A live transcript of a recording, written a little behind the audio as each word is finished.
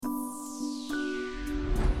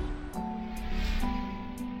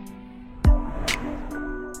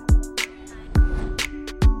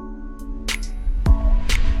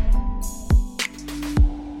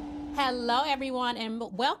Hello, everyone, and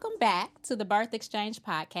welcome back to the Birth Exchange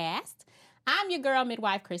Podcast. I'm your girl,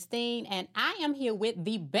 Midwife Christine, and I am here with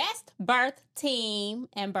the best birth team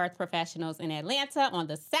and birth professionals in Atlanta on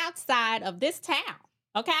the south side of this town,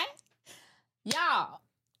 okay? Y'all,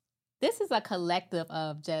 this is a collective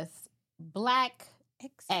of just Black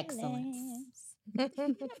excellence.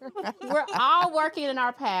 We're all working in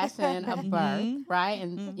our passion of birth, right?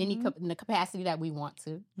 And in the capacity that we want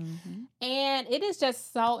to. And it is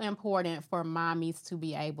just so important for mommies to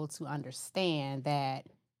be able to understand that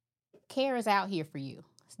care is out here for you.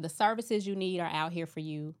 The services you need are out here for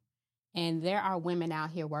you. And there are women out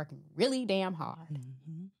here working really damn hard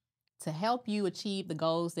to help you achieve the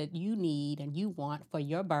goals that you need and you want for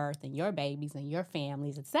your birth and your babies and your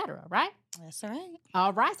families, etc., right? That's right.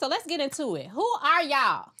 All right, so let's get into it. Who are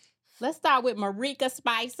y'all? Let's start with Marika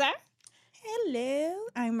Spicer. Hello,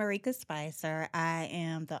 I'm Marika Spicer. I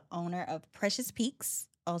am the owner of Precious Peaks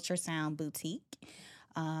Ultrasound Boutique.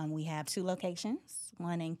 We have 2 locations,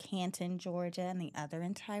 one in Canton, Georgia, and the other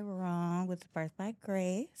in Tyrone with Birth by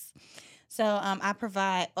Grace. So I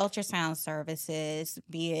provide ultrasound services,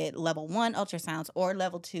 be it level 1 ultrasounds or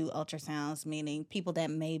level 2 ultrasounds, meaning people that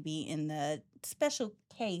may be in the special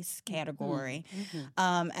case category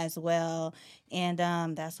as well. And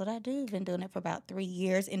that's what I do. Been doing it for about 3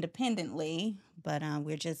 years independently. But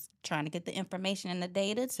we're just trying to get the information and the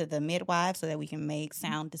data to the midwives so that we can make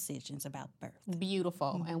sound decisions about birth.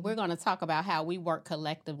 Beautiful. And we're going to talk about how we work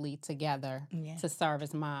collectively together to serve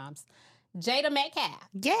as moms. Jada Metcalf.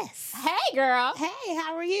 Yes. Hey, girl. Hey,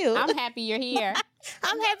 how are you? I'm happy you're here.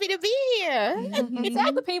 I'm happy to be here.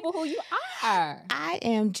 Tell the people who you are. I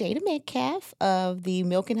am Jada Metcalf of the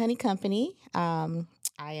Milk and Honey Company. I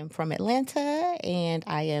am from Atlanta, and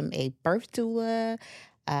I am a birth doula,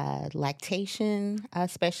 lactation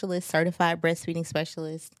specialist, certified breastfeeding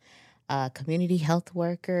specialist, community health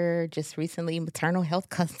worker, just recently maternal health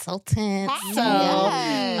consultant. Hey. So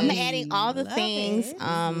Yes. I'm adding all the things.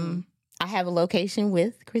 I have a location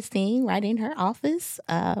with Christine right in her office.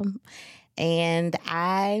 And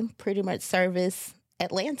I pretty much service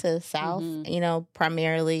Atlanta South,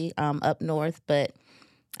 primarily up north, but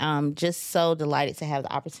just so delighted to have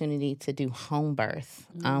the opportunity to do home birth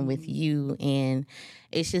with you. And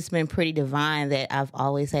it's just been pretty divine that I've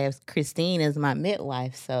always had Christine as my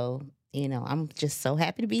midwife. So, I'm just so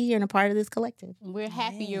happy to be here and a part of this collective. We're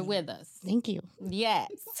happy you're with us. Thank you.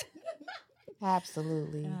 Yes.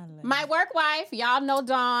 Absolutely. My work wife, y'all know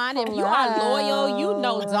Dawn. If you are loyal, you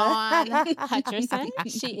know Dawn Hutcherson.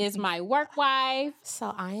 She is my work wife.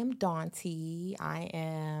 So I am Dawn T. I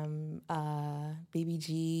am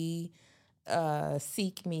BBG,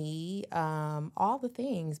 Seek Me, all the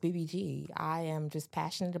things BBG. I am just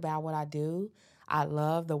passionate about what I do. I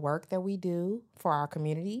love the work that we do for our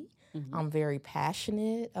community. I'm very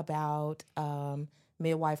passionate about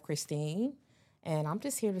Midwife Christine, and I'm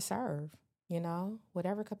just here to serve.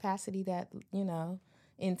 Whatever capacity that,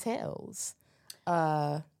 entails.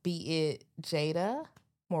 Be it Jada,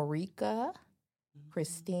 Marika,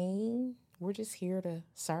 Christine, we're just here to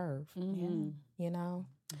serve,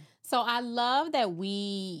 So I love that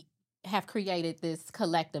we have created this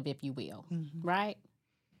collective, if you will, right?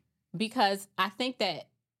 Because I think that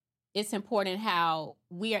it's important how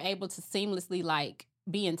we are able to seamlessly,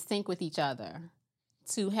 be in sync with each other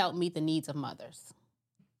to help meet the needs of mothers.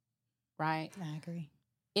 Right? I agree.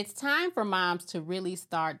 It's time for moms to really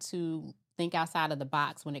start to think outside of the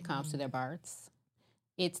box when it comes to their births.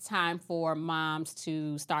 It's time for moms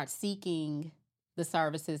to start seeking the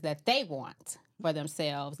services that they want for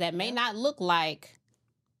themselves that may not look like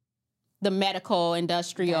the medical,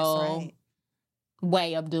 industrial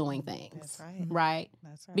way of doing things. That's right. Right?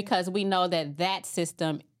 That's right. Because we know that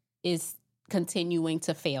system is continuing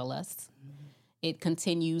to fail us. It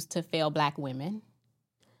continues to fail Black women.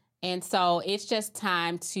 And so it's just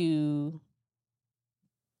time to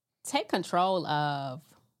take control of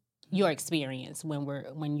your experience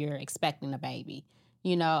when you're expecting a baby.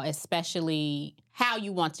 Especially how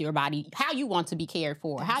you want your body, how you want to be cared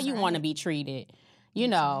for, how you want to be treated.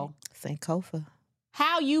 Sankofa.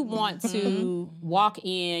 How you want to walk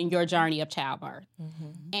in your journey of childbirth.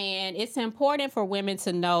 And it's important for women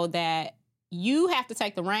to know that you have to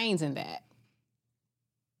take the reins in that.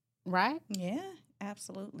 Right? Yeah.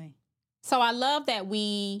 Absolutely. So I love that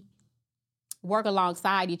we work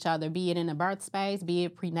alongside each other, be it in the birth space, be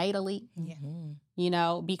it prenatally,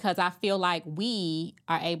 because I feel like we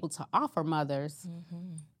are able to offer mothers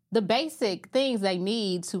the basic things they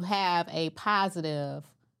need to have a positive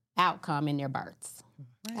outcome in their births.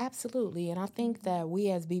 Absolutely. And I think that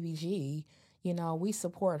we as BBG, we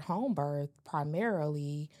support home birth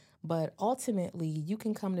primarily But ultimately, you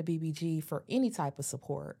can come to BBG for any type of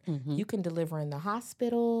support. Mm-hmm. You can deliver in the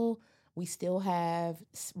hospital. We still have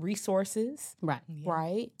resources,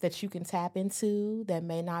 right, that you can tap into that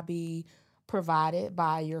may not be provided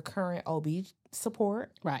by your current OB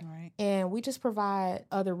support. Right. And we just provide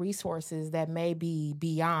other resources that may be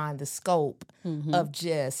beyond the scope of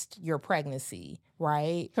just your pregnancy,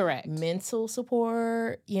 right? Correct. Mental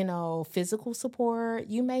support, physical support.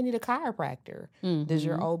 You may need a chiropractor. Does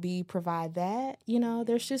your OB provide that?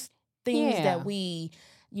 There's just things that we,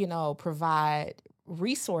 provide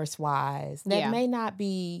resource-wise that may not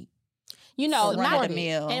be not the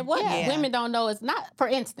meal. And what women don't know is not, for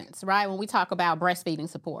instance, right, when we talk about breastfeeding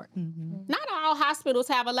support, not all hospitals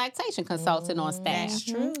have a lactation consultant on staff. That's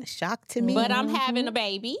true. Shock to me. But I'm having a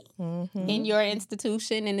baby in your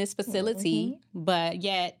institution, in this facility, but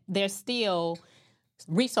yet there's still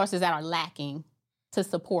resources that are lacking to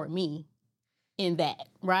support me in that,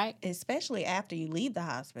 right? Especially after you leave the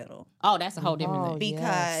hospital. Oh, that's a whole different thing.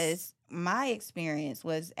 Because my experience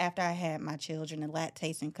was after I had my children, the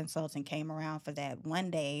lactation consultant came around for that one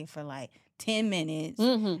day for like 10 minutes,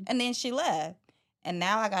 and then she left. And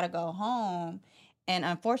now I got to go home. And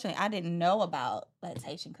unfortunately, I didn't know about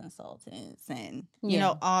lactation consultants and,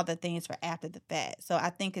 all the things for after the fact. So I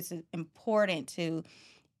think it's important to,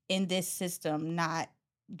 in this system, not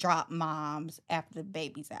drop moms after the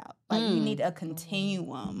baby's out. Like, you need a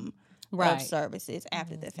continuum of services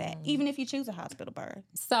after the fact, even if you choose a hospital birth.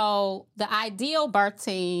 So the ideal birth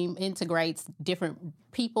team integrates different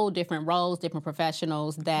people, different roles, different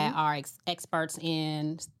professionals that are experts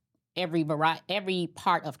in every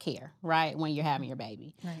part of care, right, when you're having your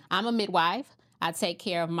baby. Right. I'm a midwife. I take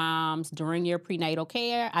care of moms during your prenatal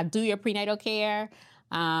care. I do your prenatal care.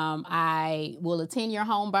 I will attend your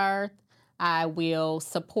home birth. I will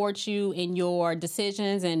support you in your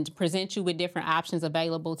decisions and present you with different options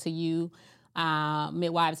available to you.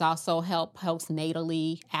 Midwives also help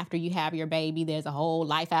postnatally after you have your baby. There's a whole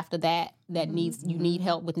life after that you need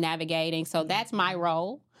help with navigating. So that's my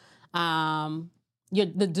role.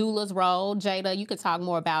 The doula's role. Jada, you could talk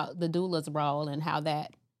more about the doula's role and how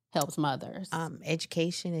that helps mothers.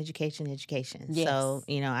 Education. Yes. So,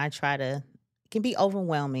 I try to, it can be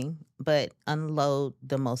overwhelming, but unload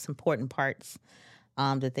the most important parts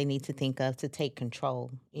that they need to think of to take control,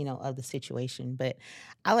 of the situation. But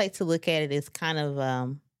I like to look at it as kind of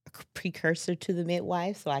a precursor to the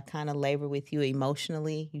midwife. So I kind of labor with you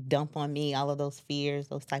emotionally. You dump on me all of those fears,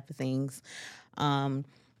 those type of things.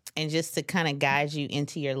 And just to kind of guide you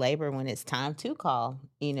into your labor when it's time to call,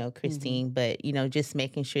 Christine. But, just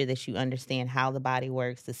making sure that you understand how the body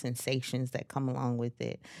works, the sensations that come along with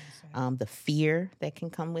it, the fear that can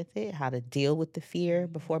come with it, how to deal with the fear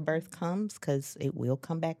before birth comes, because it will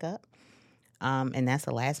come back up. And that's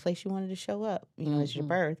the last place you wanted to show up, is your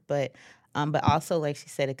birth. But also, like she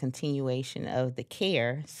said, a continuation of the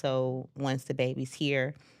care. So once the baby's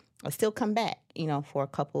here, I'll still come back, for a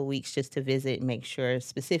couple of weeks just to visit and make sure,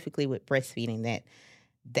 specifically with breastfeeding,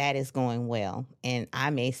 that is going well. And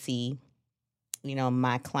I may see,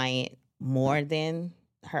 my client more than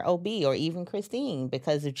her OB or even Christine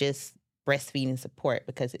because of just breastfeeding support,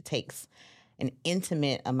 because it takes an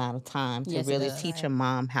intimate amount of time to really teach a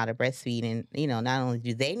mom how to breastfeed. And, not only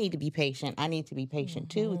do they need to be patient, I need to be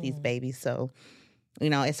patient too with these babies. So,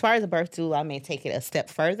 as far as a birth doula, I may take it a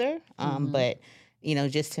step further, but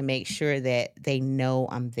just to make sure that they know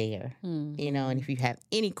I'm there, and if you have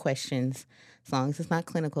any questions, as long as it's not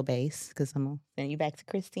clinical based, because I'm going to send you back to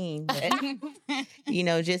Christine, but,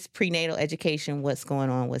 just prenatal education, what's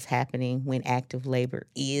going on, what's happening when active labor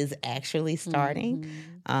is actually starting.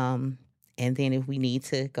 And then if we need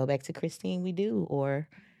to go back to Christine, we do, or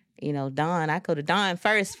Dawn, I go to Dawn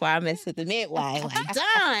first before I mess with the midwife. Like,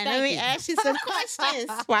 Dawn, let me ask you some questions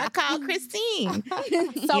before I call Christine.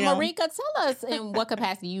 So, Marika, tell us in what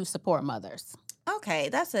capacity you support mothers. Okay,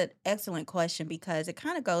 that's an excellent question because it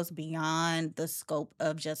kind of goes beyond the scope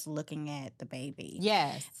of just looking at the baby.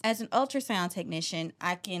 Yes. As an ultrasound technician,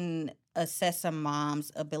 I can assess a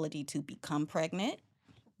mom's ability to become pregnant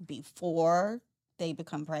before they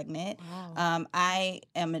become pregnant. Wow. I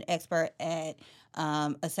am an expert at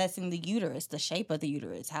assessing the uterus, the shape of the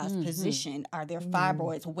uterus, how it's positioned, are there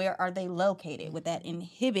fibroids, where are they located, would that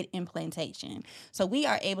inhibit implantation? So we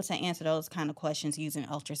are able to answer those kind of questions using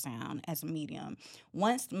ultrasound as a medium.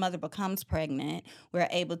 Once the mother becomes pregnant, we're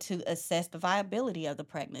able to assess the viability of the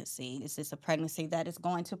pregnancy. Is this a pregnancy that is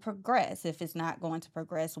going to progress? If it's not going to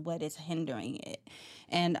progress, what is hindering it?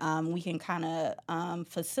 And we can kind of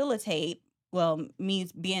facilitate well, me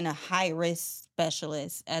being a high risk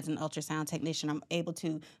specialist as an ultrasound technician, I'm able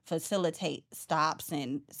to facilitate stops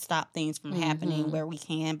and stop things from happening where we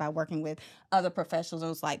can by working with other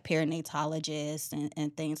professionals like perinatologists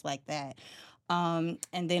and things like that. And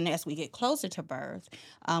then as we get closer to birth,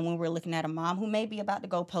 when we're looking at a mom who may be about to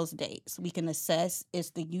go post-dates, we can assess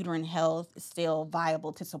is the uterine health still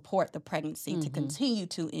viable to support the pregnancy to continue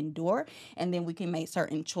to endure, and then we can make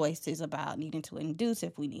certain choices about needing to induce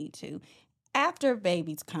if we need to. After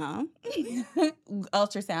babies come,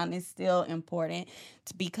 ultrasound is still important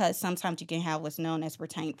because sometimes you can have what's known as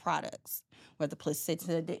retained products, where the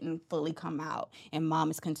placenta didn't fully come out and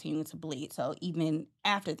mom is continuing to bleed. So even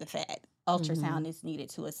after the fact, ultrasound is needed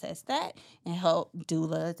to assess that and help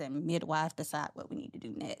doulas and midwives decide what we need to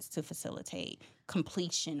do next to facilitate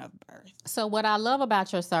completion of birth. So what I love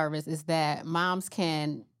about your service is that moms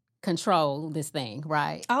can control this thing,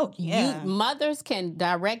 right? Oh, yeah. Mothers can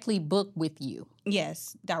directly book with you.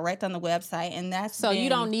 Yes, direct on the website. And that's So you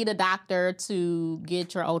don't need a doctor to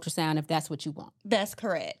get your ultrasound if that's what you want. That's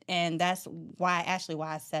correct. And that's why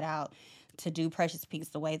I set out to do Precious Peaks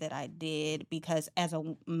the way that I did, because as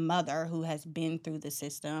a mother who has been through the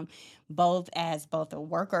system, both a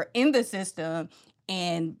worker in the system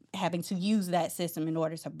and having to use that system in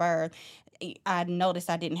order to birth, I noticed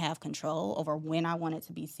I didn't have control over when I wanted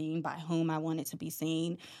to be seen, by whom I wanted to be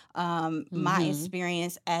seen. My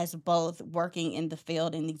experience as both working in the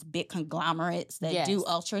field in these big conglomerates that do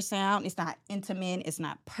ultrasound, it's not intimate, it's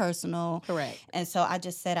not personal. Correct. And so I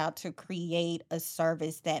just set out to create a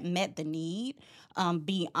service that met the need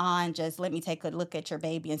beyond just let me take a look at your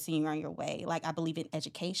baby and see you on your way. Like, I believe in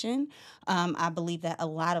education. I believe that a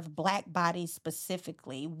lot of Black bodies,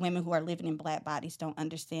 specifically women who are living in Black bodies, don't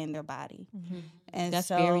understand their body. And That's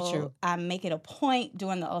so very true. I make it a point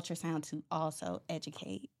during the ultrasound to also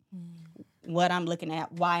educate what I'm looking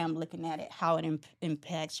at, why I'm looking at it, how it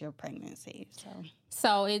impacts your pregnancy.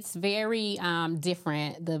 So it's very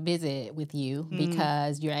different, the visit with you,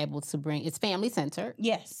 because you're able to bring, it's family centered.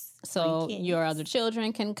 Yes. So your other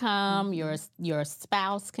children can come, your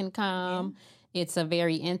spouse can come. It's a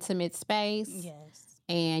very intimate space. Yes.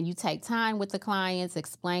 And you take time with the clients,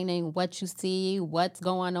 explaining what you see, what's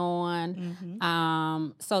going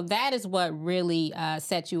on. So that is what really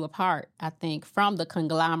sets you apart, I think, from the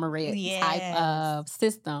conglomerate type of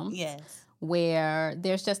system. Yes. Where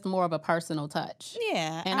there's just more of a personal touch.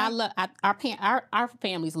 Yeah. And our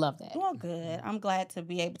families love that. Well, good. I'm glad to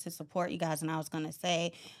be able to support you guys. And I was going to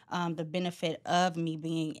say the benefit of me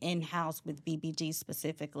being in-house with BBG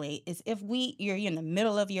specifically is if you're in the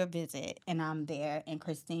middle of your visit and I'm there and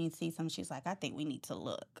Christine sees something, she's like, I think we need to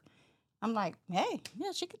look. I'm like, hey,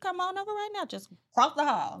 yeah, she could come on over right now. Just cross the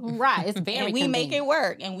hall. Right. It's very and we convenient. make it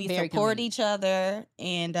work. And we Very support convenient. each other.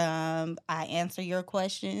 And I answer your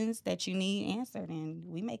questions that you need answered. And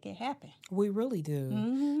we make it happen. We really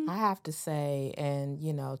do. I have to say and,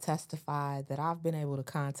 testify that I've been able to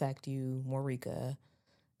contact you, Marika,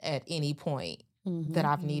 at any point that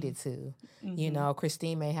I've needed to.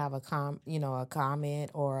 Christine may have a comment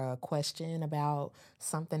or a question about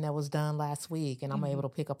something that was done last week, and I'm able to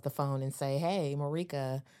pick up the phone and say, hey,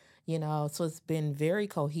 Marika, so it's been very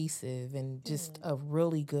cohesive and just a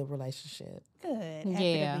really good relationship. Good. Happy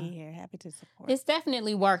to be here. Happy to support. It's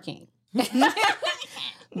definitely working.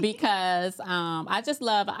 Because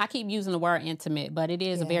I keep using the word intimate, but it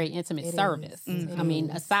is a very intimate service. I mean,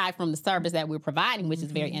 aside from the service that we're providing, which is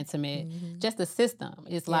very intimate, just the system.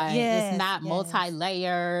 It's like, it's not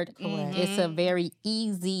multi-layered. It's a very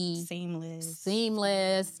easy,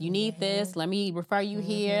 seamless. You need this. Let me refer you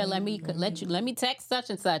here. Let me text such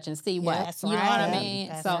and such and see what, That's you know right. what I mean?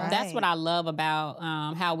 That's That's what I love about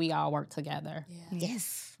how we all work together.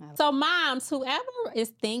 Yes. So moms, whoever is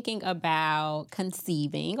thinking about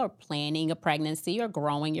conceiving or planning a pregnancy or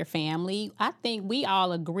growing your family, I think we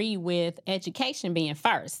all agree with education being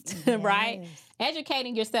first, right?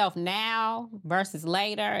 Educating yourself now versus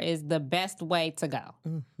later is the best way to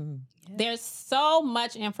go. There's so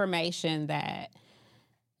much information that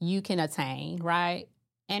you can attain, right?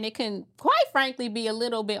 And it can, quite frankly, be a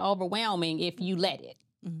little bit overwhelming if you let it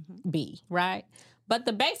be, right? But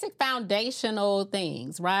the basic foundational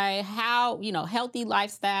things, right? How, healthy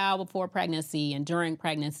lifestyle before pregnancy and during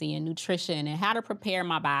pregnancy and nutrition and how to prepare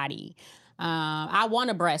my body. I want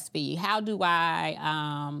to breastfeed. How do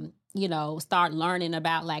I, start learning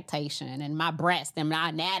about lactation and my breast and my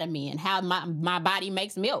anatomy and how my body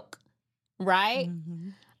makes milk, right?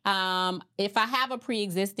 If I have a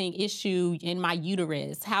pre-existing issue in my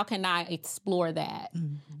uterus, how can I explore that?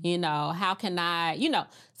 How can I,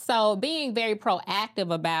 so being very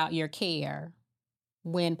proactive about your care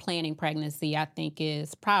when planning pregnancy, I think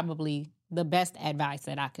is probably the best advice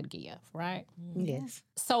that I could give, right? Yes.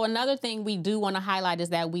 So another thing we do want to highlight is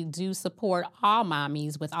that we do support all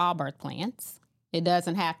mommies with all birth plans. It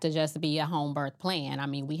doesn't have to just be a home birth plan. I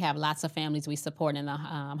mean, we have lots of families we support in the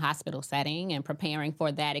hospital setting and preparing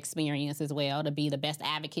for that experience as well, to be the best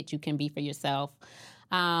advocate you can be for yourself.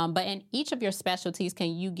 But in each of your specialties,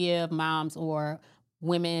 can you give moms or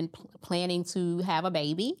women planning to have a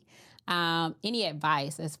baby any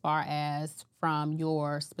advice as far as from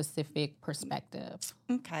your specific perspective?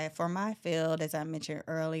 Okay, for my field, as I mentioned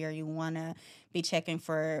earlier, you want to be checking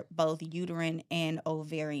for both uterine and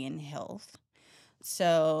ovarian health.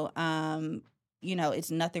 So,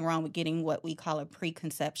 it's nothing wrong with getting what we call a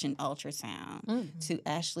preconception ultrasound to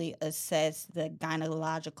actually assess the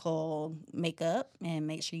gynecological makeup and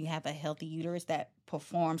make sure you have a healthy uterus that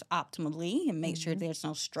performs optimally and make sure there's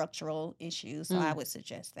no structural issues. So I would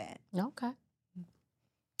suggest that. Okay.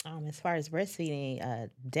 As far as breastfeeding,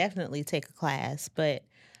 definitely take a class. But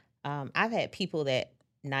I've had people that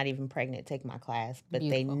not even pregnant take my class, but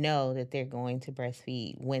Beautiful. they know that they're going to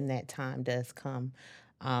breastfeed when that time does come.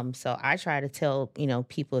 So I try to tell,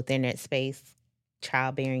 people if they're in that space,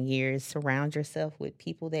 childbearing years, surround yourself with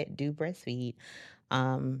people that do breastfeed.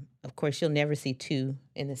 Of course, you'll never see two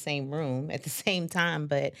in the same room at the same time,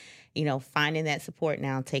 but, finding that support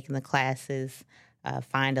now, taking the classes,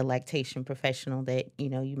 find a lactation professional that,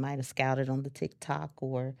 you might have scouted on the TikTok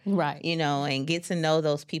or, Right. and get to know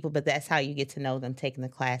those people. But that's how you get to know them, taking the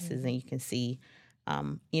classes, and you can see,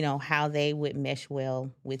 how they would mesh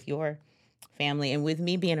well with your family. And with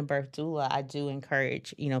me being a birth doula, I do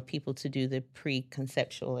encourage, people to do the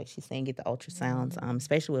preconceptual, like she's saying, get the ultrasounds,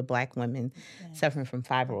 especially with Black women suffering from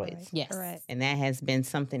fibroids. Yes. Correct. And that has been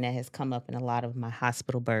something that has come up in a lot of my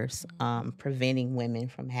hospital births, preventing women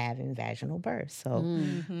from having vaginal births. So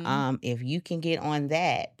if you can get on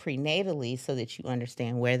that prenatally so that you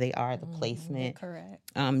understand where they are, the placement,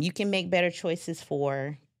 Correct. you can make better choices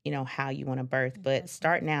for, how you want to birth. But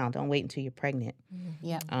start now. Don't wait until you're pregnant.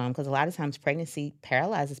 Yeah. Because a lot of times pregnancy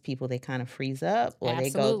paralyzes people. They kind of freeze up, or they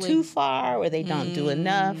go Absolutely. too far, or they don't do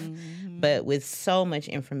enough. But with so much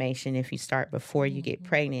information, if you start before you get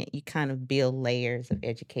pregnant, you kind of build layers of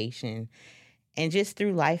education. And just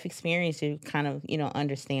through life experience, you kind of,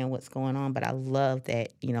 understand what's going on. But I love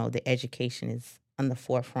that, the education is on the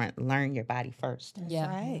forefront. Learn your body first. Yeah.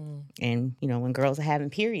 Right. And, when girls are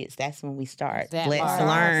having periods, that's when we start. That Let's part.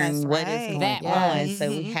 learn That's what right. is going That on. part. So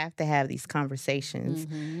we have to have these conversations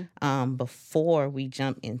before we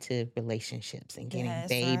jump into relationships and getting That's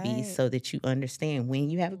babies, right. so that you understand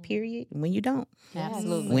when you have a period and when you don't.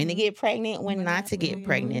 Absolutely. When to get pregnant, when When not not to to. get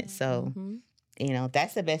pregnant. So,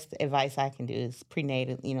 that's the best advice I can do is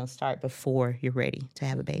prenatal, start before you're ready to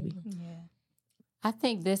have a baby. Yeah. I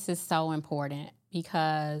think this is so important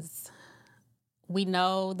because we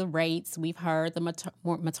know the rates. We've heard the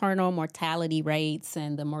maternal mortality rates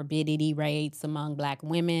and the morbidity rates among Black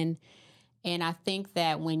women. And I think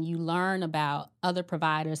that when you learn about other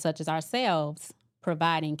providers such as ourselves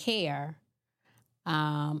providing care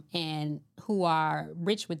and who are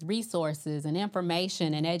rich with resources and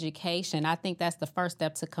information and education, I think that's the first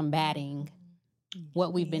step to combating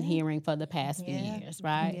what we've been hearing for the past few years,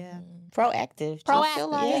 right? Yeah. Proactive. Proactive. Just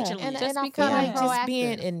feel Yeah. vigilant. And Just I become feel like just proactive.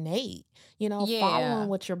 being innate, Yeah. following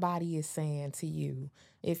what your body is saying to you.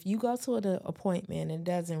 If you go to an appointment and it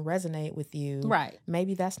doesn't resonate with you, Right.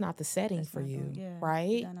 maybe that's not the setting for you,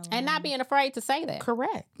 right? And not being afraid to say that.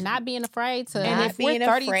 Correct. Not being afraid to, Not if we're being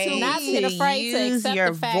 32, afraid not being to afraid to use accept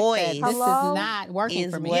your the fact voice. that this Hello? is not working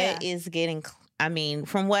Is for me. what is getting. I mean,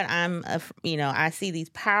 from what I see these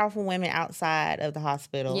powerful women outside of the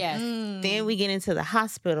hospital. Yes. Then we get into the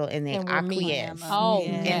hospital and they And we're mean. acquiesce. Oh, Yeah.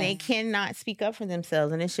 And yes. they cannot speak up for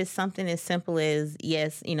themselves. And it's just something as simple as,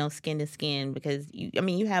 yes, skin to skin, because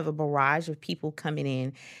you have a barrage of people coming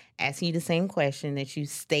in asking you the same question that you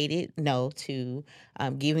stated no to,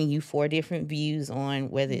 giving you 4 different views on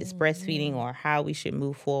whether it's breastfeeding or how we should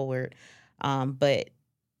move forward. But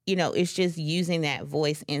it's just using that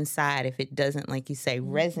voice inside. If it doesn't, like you say,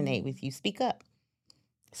 resonate with you, speak up,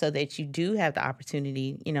 so that you do have the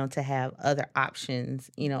opportunity, to have other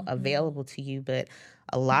options, available to you. But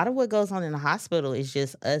a lot of what goes on in the hospital is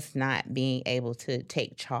just us not being able to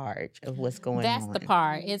take charge of what's going That's on. the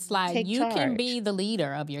part. It's like Take you can charge. be the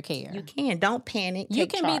leader of your care. You can. Don't panic. You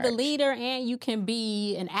Take can be the charge. leader and you can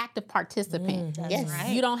be an active participant. That's Yes.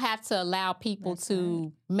 right. You don't have to allow people That's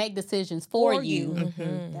to make decisions for you.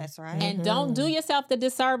 Mm-hmm. That's right. And don't do yourself the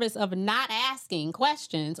disservice of not asking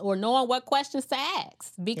questions or knowing what questions to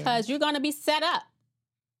ask, because you're going to be set up.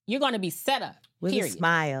 You're going to be set up. With Period. a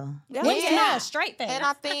smile. Yeah, straight face. And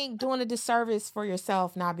I think doing a disservice for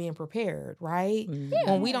yourself not being prepared, right?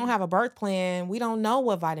 Yeah. When we don't have a birth plan, we don't know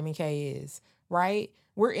what vitamin K is, right?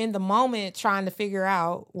 We're in the moment trying to figure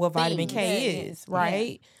out what vitamin K is,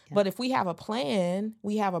 right? Yeah. But if we have a plan,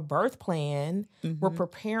 we have a birth plan, we're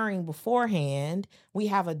preparing beforehand, we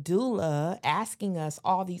have a doula asking us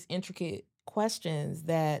all these intricate questions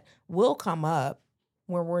that will come up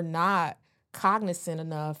when we're not cognizant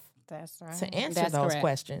enough That's right. to answer That's those correct.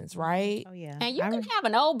 questions, right? Oh, yeah. And you can have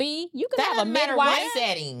an OB. You can That have a doesn't matter midwife. what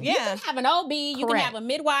setting. You can have an OB. You can Correct. have a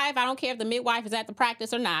midwife. I don't care if the midwife is at the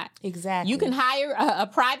practice or not. Exactly. You can hire a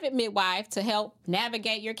private midwife to help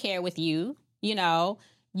navigate your care with you. You know,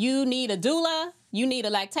 you need a doula. You need a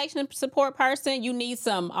lactation support person. You need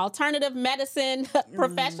some alternative medicine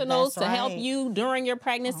professionals that's to help right. you during your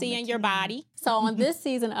pregnancy and your body. So on this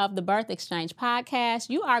season of the Birth Exchange podcast,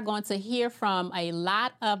 you are going to hear from a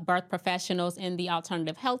lot of birth professionals in the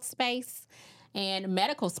alternative health space and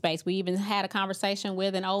medical space. We even had a conversation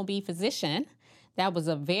with an OB physician. That was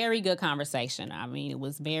a very good conversation. I mean, it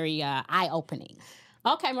was very eye-opening.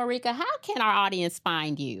 Okay, Marika, how can our audience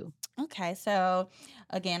find you? Okay, so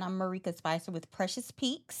again, I'm Marika Spicer with Precious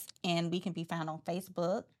Peaks, and we can be found on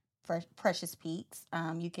Facebook for Precious Peaks.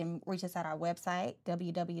 You can reach us at our website,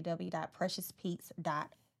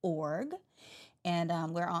 www.preciouspeaks.org,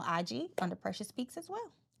 and we're on IG under Precious Peaks as well.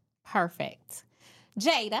 Perfect.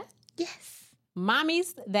 Jada, Yes.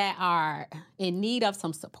 mommies that are in need of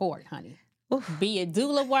some support, honey. Oof. Be it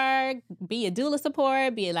doula work, be it doula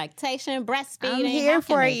support, be it lactation, breastfeeding. I'm here How can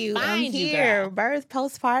for they you. I'm find you, here. girl? Birth,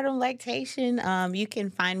 postpartum, lactation. You can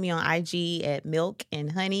find me on IG at Milk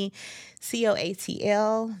and Honey,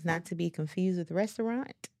 COATL, not to be confused with the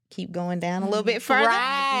restaurant. Keep going down a little bit further.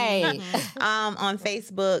 Right. On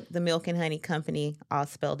Facebook, the Milk and Honey Company, all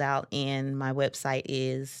spelled out, and my website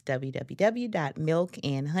is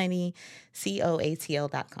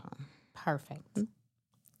www.milkandhoneycoatl.com. Perfect.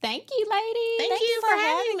 Thank you, ladies. Thank you for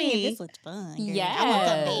having me. This looked fun. girl. Yes. I want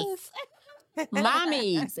some base.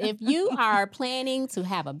 Mommies, if you are planning to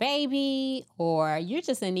have a baby or you're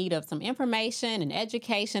just in need of some information and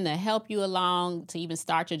education to help you along to even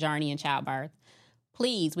start your journey in childbirth,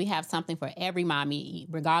 please, we have something for every mommy,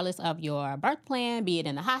 regardless of your birth plan, be it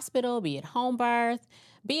in the hospital, be it home birth,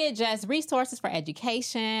 be it just resources for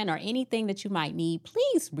education or anything that you might need.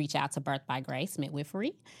 Please reach out to Birth by Grace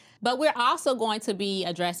Midwifery. But we're also going to be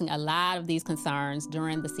addressing a lot of these concerns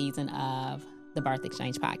during the season of the Birth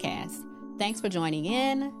Exchange podcast. Thanks for joining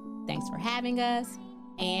in. Thanks for having us.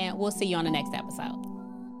 And we'll see you on the next episode.